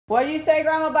What do you say,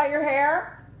 Grandma, about your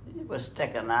hair? It was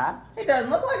sticking up. It doesn't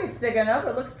look like it's sticking up.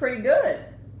 It looks pretty good.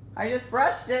 I just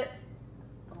brushed it.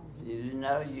 You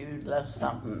know you left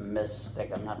something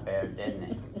sticking up there, didn't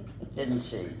it? Didn't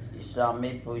she? You saw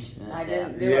me pushing it I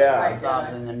down. didn't do it right. I saw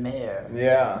it in the mirror.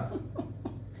 Yeah.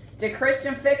 Did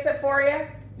Christian fix it for you?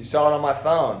 You saw it on my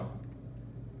phone.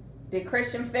 Did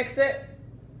Christian fix it?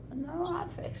 No, I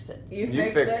fixed it. You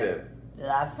fixed it. Did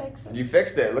I fix it? You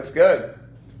fixed it. It looks good.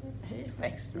 He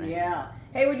fixed me. Yeah.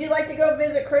 Hey, would you like to go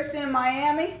visit Christian in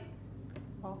Miami?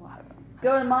 Oh, I don't.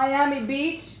 Go to Miami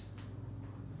Beach?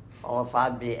 Oh, if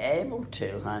I'd be able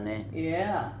to, honey.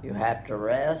 Yeah. You have to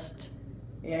rest.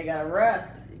 Yeah, you gotta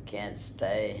rest. You can't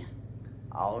stay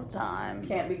all the time.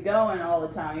 Can't be going all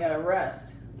the time. You gotta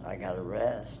rest. I gotta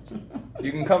rest.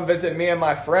 You can come visit me and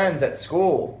my friends at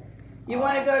school. You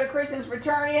want to go to Christian's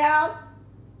fraternity house?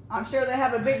 I'm sure they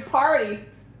have a big party.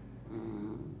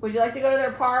 Would you like to go to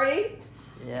their party?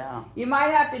 Yeah. You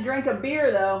might have to drink a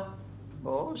beer, though.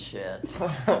 Bullshit.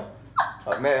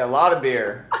 Oh, man, a lot of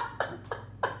beer.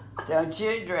 Don't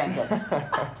you drink it.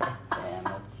 Damn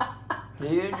it. Do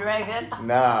you drink it?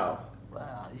 No.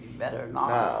 Well, you better not.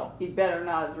 No. He better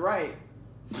not is right.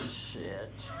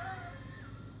 Shit.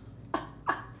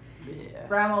 Beer.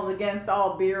 Grandma's against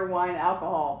all beer, wine,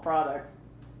 alcohol products.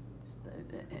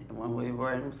 When we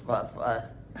were in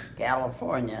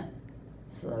California,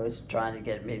 so he's trying to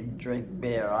get me to drink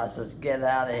beer. I said, get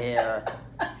out of here.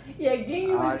 Yeah,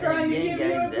 Ginga was trying to give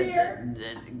you a beer.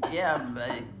 Yeah,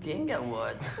 but Ginga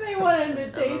would. They wanted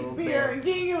him to taste little beer, bit. and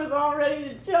Ginga was all ready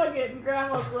to chug it, and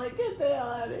Grandma's like, get the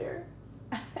hell out of here.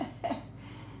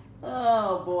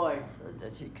 Oh, boy. So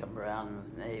that she come around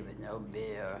with me with no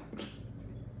beer.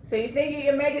 So you think you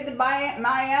can make it to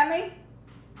Miami?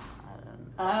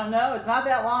 I don't know. It's not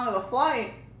that long of a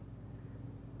flight.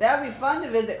 That would be fun to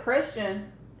visit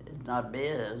Christian. It's not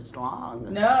beer as long.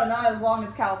 No, not as long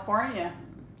as California.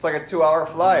 It's like a 2-hour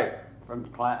flight. From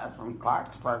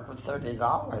Clarksburg for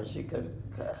 $30, you could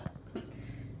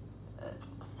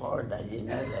Florida. You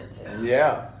know that.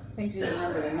 Yeah. I think you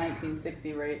remember the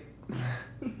 1960 rate.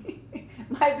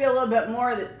 Might be a little bit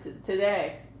more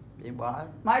today. Be what?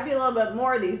 Might be a little bit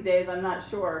more these days. I'm not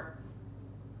sure.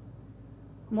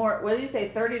 More? What did you say?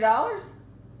 $30?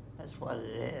 That's what it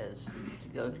is to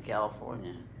go to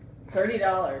California. $30.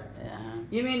 Yeah.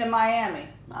 You mean to Miami?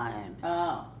 Miami.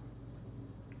 Oh.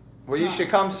 Well, you should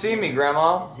come see me,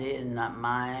 Grandma. Is he in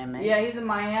Miami? Yeah, he's in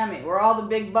Miami, where all the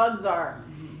big bugs are.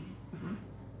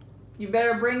 You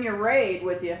better bring your raid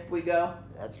with you if we go.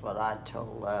 That's what I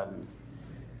told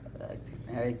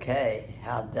Mary Kay,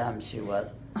 how dumb she was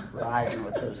riding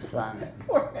with her son.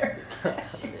 Poor Mary Kay.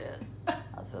 Shit.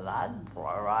 I said, I'd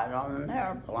ride on an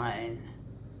airplane.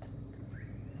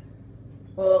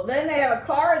 Well, then they have a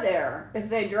car there if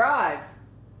they drive.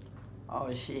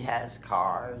 Oh, she has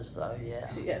cars, so yeah.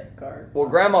 She has cars. Well,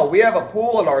 Grandma, we have a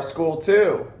pool at our school,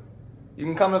 too. You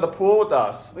can come to the pool with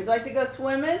us. Would you like to go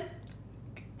swimming?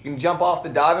 You can jump off the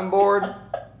diving board.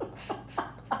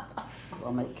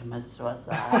 We'll make commit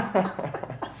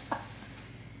suicide.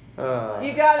 Do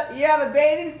you have a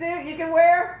bathing suit you can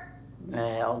wear?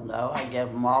 Hell no, I give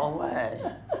them all away.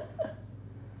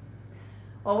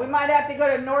 Well, we might have to go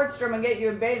to Nordstrom and get you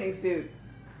a bathing suit.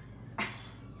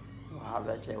 Well, I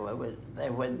bet they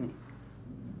wouldn't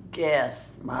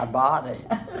guess my body.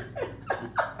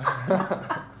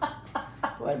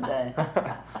 Would they?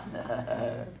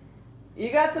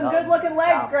 You got some good-looking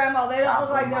legs, Top- Grandma. They don't top look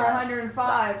like of they're my-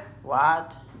 105.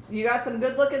 What? You got some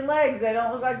good-looking legs. They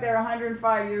don't look like they're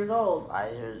 105 years old.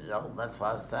 5 years old, that's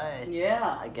what I say.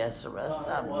 Yeah. I guess the rest of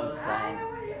them the same.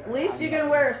 At least you can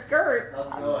wear a skirt. How's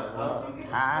it going?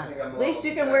 Huh? At least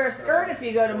you can wear a skirt if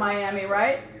you go to Miami,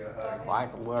 right? Well, I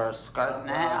can wear a skirt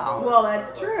now. Well,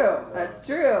 that's true. That's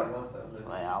true.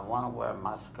 Well, I want to wear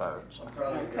my skirt.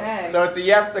 Okay. So it's a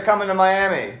yes to coming to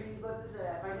Miami.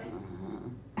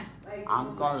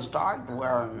 I'm going to start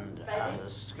wearing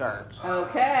skirts.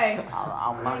 Okay.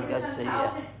 I'm going to go see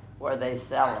where they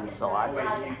sell them, so I Wait,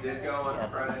 can. you did go on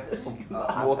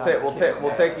Friday?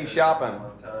 We'll take you shopping.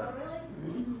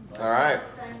 All right.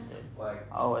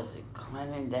 Oh, is it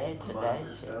cleaning day today?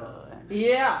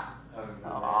 Yeah.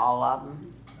 All of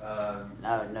them?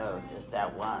 No, just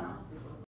that one.